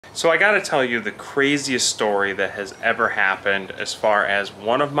So I gotta tell you the craziest story that has ever happened as far as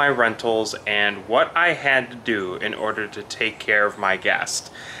one of my rentals and what I had to do in order to take care of my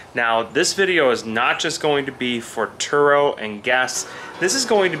guest. Now, this video is not just going to be for Turo and guests. This is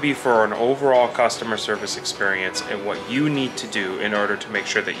going to be for an overall customer service experience and what you need to do in order to make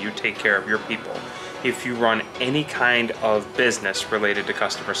sure that you take care of your people if you run any kind of business related to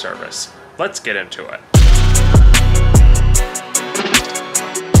customer service. Let's get into it.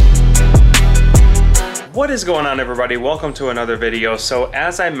 What is going on, everybody? Welcome to another video. So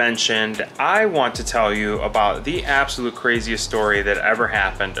as I mentioned, I want to tell you about the absolute craziest story that ever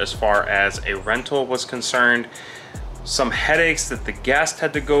happened as far as a rental was concerned. Some headaches that the guest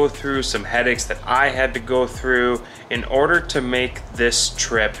had to go through, some headaches that I had to go through in order to make this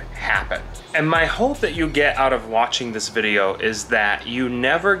trip happen. And my hope that you get out of watching this video is that you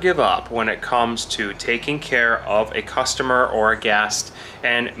never give up when it comes to taking care of a customer or a guest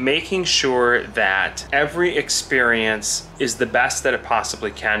and making sure that every experience is the best that it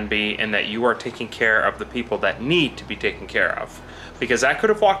possibly can be and that you are taking care of the people that need to be taken care of. Because I could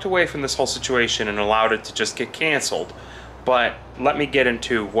have walked away from this whole situation and allowed it to just get canceled. But let me get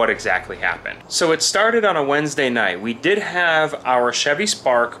into what exactly happened. So it started on a Wednesday night. We did have our Chevy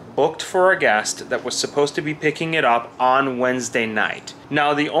Spark booked for a guest that was supposed to be picking it up on Wednesday night.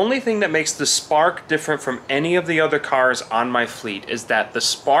 Now, the only thing that makes the Spark different from any of the other cars on my fleet is that the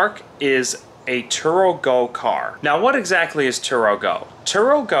Spark is a Turo Go car. Now, what exactly is Turo Go?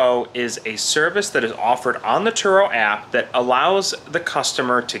 Turo Go is a service that is offered on the Turo app that allows the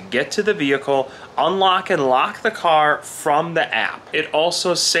customer to get to the vehicle, unlock and lock the car from the app. It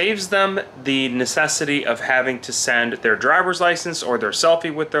also saves them the necessity of having to send their driver's license or their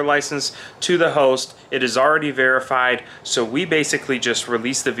selfie with their license to the host. It is already verified, so we basically just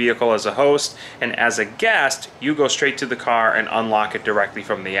release the vehicle as a host, and as a guest, you go straight to the car and unlock it directly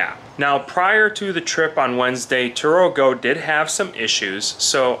from the app. Now, prior to the trip on Wednesday, Turo Go did have some issues,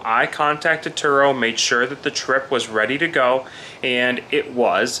 so I contacted Turo, made sure that the trip was ready to go, and it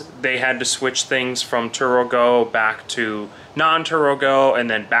was. They had to switch things from Turo Go back to non-Turo Go and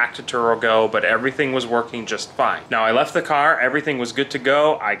then back to Turo Go, but everything was working just fine. Now, I left the car, everything was good to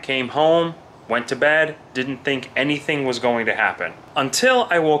go. I came home, went to bed, didn't think anything was going to happen until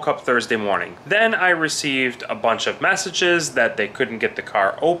I woke up Thursday morning. Then I received a bunch of messages that they couldn't get the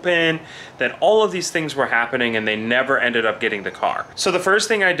car open, that all of these things were happening and they never ended up getting the car. So the first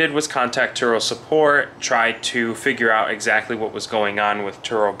thing I did was contact Turo support, try to figure out exactly what was going on with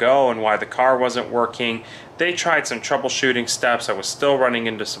Turo Go and why the car wasn't working. They tried some troubleshooting steps. I was still running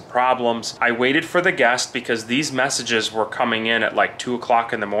into some problems. I waited for the guest because these messages were coming in at like 2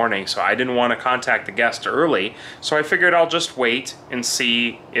 o'clock in the morning, so I didn't want to contact the guest early. So I figured I'll just wait and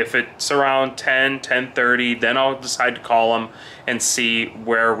see if it's around 10:30, then I'll decide to call them and see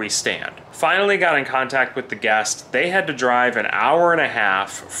where we stand. Finally got in contact with the guest. They had to drive an hour and a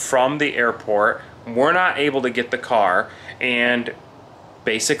half from the airport. We're not able to get the car, and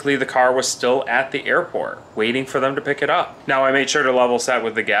basically the car was still at the airport waiting for them to pick it up. Now, I made sure to level set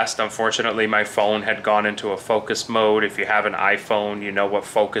with the guest. Unfortunately, my phone had gone into a focus mode. If you have an iPhone, you know what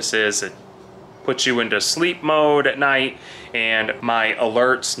focus is. It puts you into sleep mode at night, and my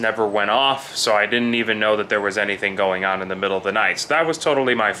alerts never went off, so I didn't even know that there was anything going on in the middle of the night. So that was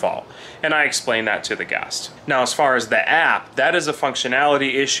totally my fault, and I explained that to the guest. Now, as far as the app, that is a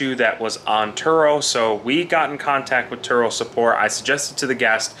functionality issue that was on Turo, so we got in contact with Turo support. I suggested to the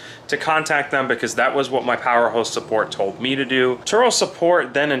guest to contact them because that was what my PowerHost support told me to do. Turo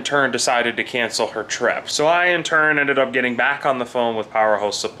support then in turn decided to cancel her trip. So I in turn ended up getting back on the phone with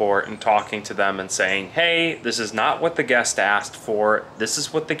PowerHost support and talking to them and saying, hey, this is not what the guest asked for. This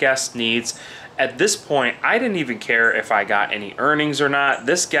is what the guest needs. At this point, I didn't even care if I got any earnings or not.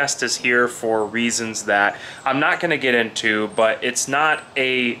 This guest is here for reasons that I'm not going to get into, but it's not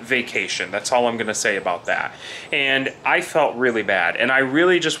a vacation. That's all I'm going to say about that. And I felt really bad, and I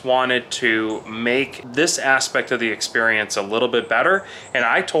really just wanted to make this aspect of the experience a little bit better. And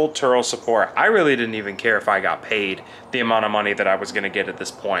I told Turo support, I really didn't even care if I got paid the amount of money that I was going to get at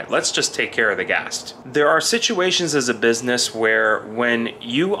this point. Let's just take care of the guest. There are situations as a business where when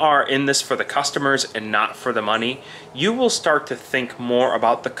you are in this for the customers and not for the money, you will start to think more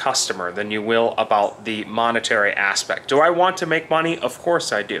about the customer than you will about the monetary aspect. Do I want to make money? Of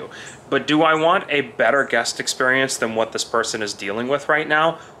course I do. But do I want a better guest experience than what this person is dealing with right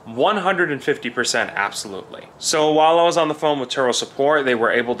now? 150% absolutely. So while I was on the phone with Turo support, they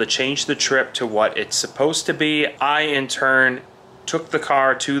were able to change the trip to what it's supposed to be. I in turn took the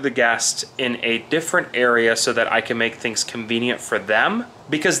car to the guest in a different area so that I can make things convenient for them,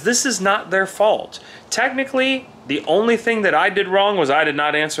 because this is not their fault. Technically, the only thing that I did wrong was I did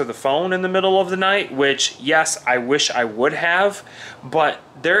not answer the phone in the middle of the night, which, yes, I wish I would have, but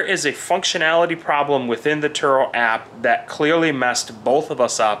there is a functionality problem within the Turo app that clearly messed both of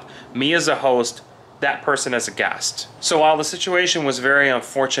us up, me as a host, that person as a guest. So while the situation was very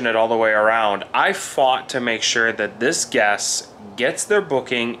unfortunate all the way around, I fought to make sure that this guest gets their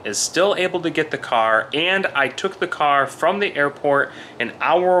booking, is still able to get the car, and I took the car from the airport an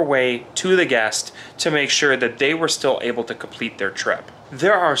hour away to the guest to make sure that they were still able to complete their trip.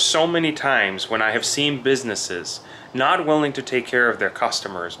 There are so many times when I have seen businesses not willing to take care of their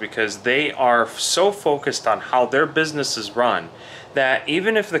customers because they are so focused on how their business is run that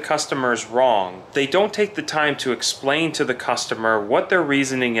even if the customer is wrong, they don't take the time to explain to the customer what their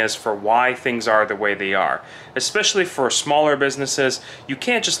reasoning is for why things are the way they are. Especially for smaller businesses, you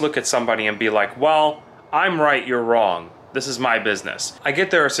can't just look at somebody and be like, well, I'm right, you're wrong. This is my business. I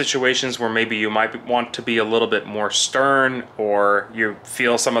get there are situations where maybe you might want to be a little bit more stern, or you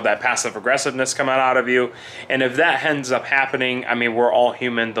feel some of that passive aggressiveness come out of you. And if that ends up happening, I mean, we're all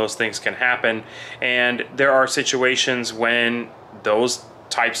human, those things can happen. And there are situations when those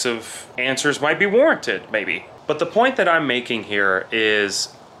types of answers might be warranted, maybe. But the point that I'm making here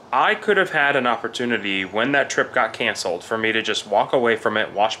is I could have had an opportunity when that trip got canceled for me to just walk away from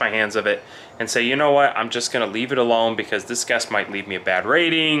it, wash my hands of it, and say, you know what, I'm just gonna leave it alone because this guest might leave me a bad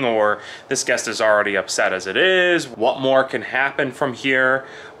rating, or this guest is already upset as it is. What more can happen from here?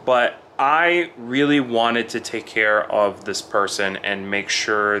 But I really wanted to take care of this person and make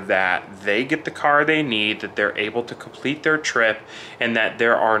sure that they get the car they need, that they're able to complete their trip, and that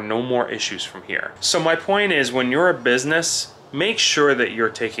there are no more issues from here. So my point is, when you're a business, make sure that you're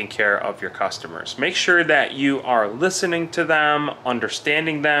taking care of your customers. Make sure that you are listening to them,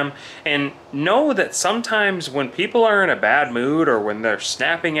 understanding them, and know that sometimes when people are in a bad mood, or when they're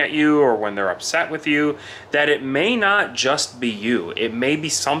snapping at you, or when they're upset with you, that it may not just be you. It may be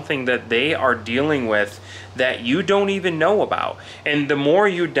something that they are dealing with that you don't even know about. And the more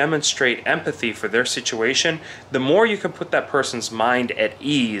you demonstrate empathy for their situation, the more you can put that person's mind at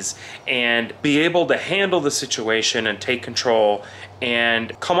ease and be able to handle the situation and take control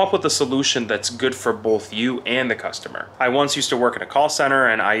and come up with a solution that's good for both you and the customer. I once used to work in a call center,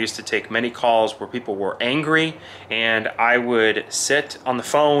 and I used to take many calls where people were angry, and I would sit on the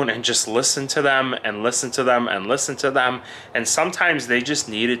phone and just listen to them and listen to them and listen to them. And sometimes they just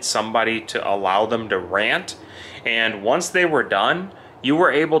needed somebody to allow them to rant. And once they were done, you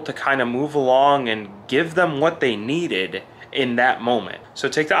were able to kind of move along and give them what they needed in that moment. So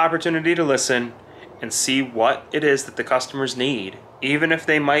take the opportunity to listen and see what it is that the customers need. Even if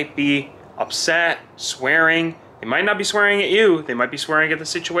they might be upset, swearing, they might not be swearing at you, they might be swearing at the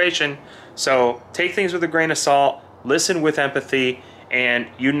situation. So take things with a grain of salt, listen with empathy, and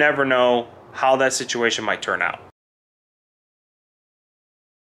you never know how that situation might turn out.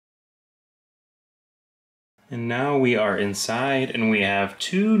 And now we are inside, and we have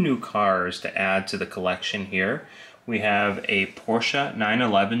two new cars to add to the collection here. We have a Porsche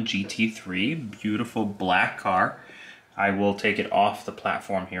 911 GT3, beautiful black car. I will take it off the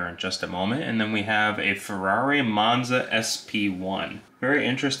platform here in just a moment. And then we have a Ferrari Monza SP1. Very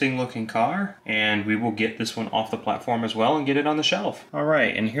interesting looking car, and we will get this one off the platform as well and get it on the shelf. All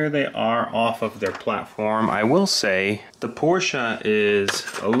right, and here they are off of their platform. I will say the Porsche is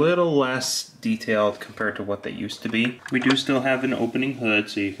a little less detailed compared to what they used to be. We do still have an opening hood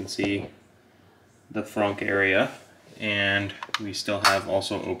so you can see the front area, and we still have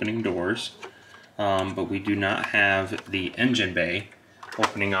also opening doors. But we do not have the engine bay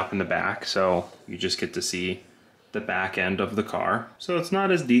opening up in the back, so you just get to see the back end of the car. So it's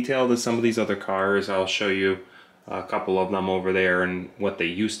not as detailed as some of these other cars. I'll show you a couple of them over there and what they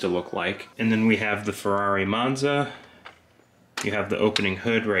used to look like. And then we have the Ferrari Monza. You have the opening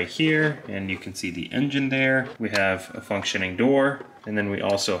hood right here, and you can see the engine there. We have a functioning door, and then we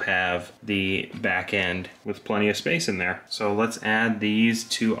also have the back end with plenty of space in there. So let's add these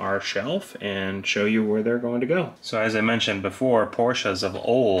to our shelf and show you where they're going to go. So as I mentioned before, Porsches of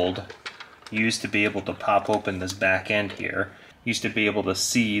old used to be able to pop open this back end here. Used to be able to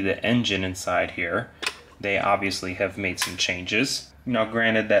see the engine inside here. They obviously have made some changes. Now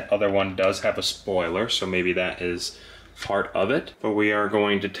granted, that other one does have a spoiler, so maybe that is part of it, but we are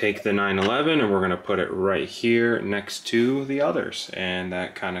going to take the 911 and we're going to put it right here next to the others, and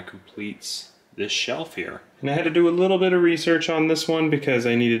that kind of completes this shelf here. And I had to do a little bit of research on this one because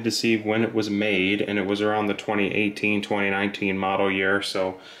I needed to see when it was made, and it was around the 2018-2019 model year,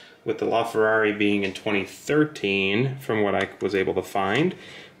 so with the LaFerrari being in 2013 from what I was able to find.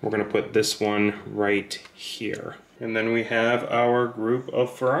 We're going to put this one right here. And then we have our group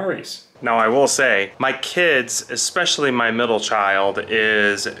of Ferraris. Now I will say, my kids, especially my middle child,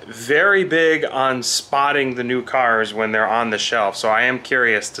 is very big on spotting the new cars when they're on the shelf. So I am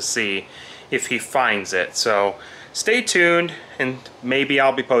curious to see if he finds it. So stay tuned, and maybe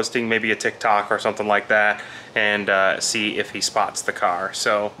I'll be posting maybe a TikTok or something like that, and see if he spots the car.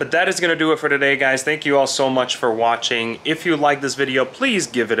 So, but that is gonna do it for today, guys. Thank you all so much for watching. If you like this video, please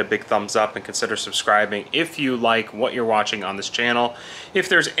give it a big thumbs up and consider subscribing if you like what you're watching on this channel. If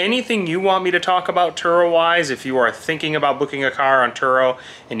there's anything you want me to talk about Turo-wise, if you are thinking about booking a car on Turo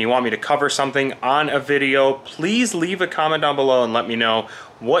and you want me to cover something on a video, please leave a comment down below and let me know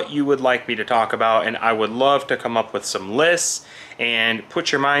what you would like me to talk about, and I would love to come up with some lists and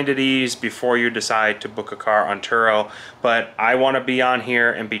put your mind at ease before you decide to book a car on Turo. But I want to be on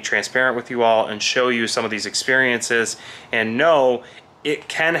here and be transparent with you all and show you some of these experiences and know it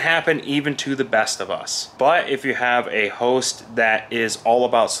can happen even to the best of us. But if you have a host that is all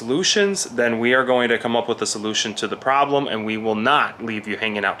about solutions, then we are going to come up with a solution to the problem, and we will not leave you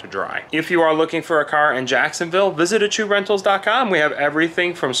hanging out to dry. If you are looking for a car in Jacksonville, visit AtchooRentals.com. We have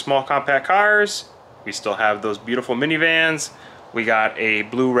everything from small compact cars. We still have those beautiful minivans. We got a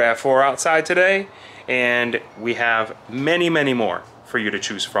blue RAV4 outside today, and we have many, many more for you to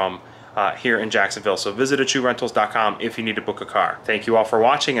choose from here in Jacksonville. So visit AtchooRentals.com if you need to book a car. Thank you all for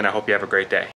watching, and I hope you have a great day.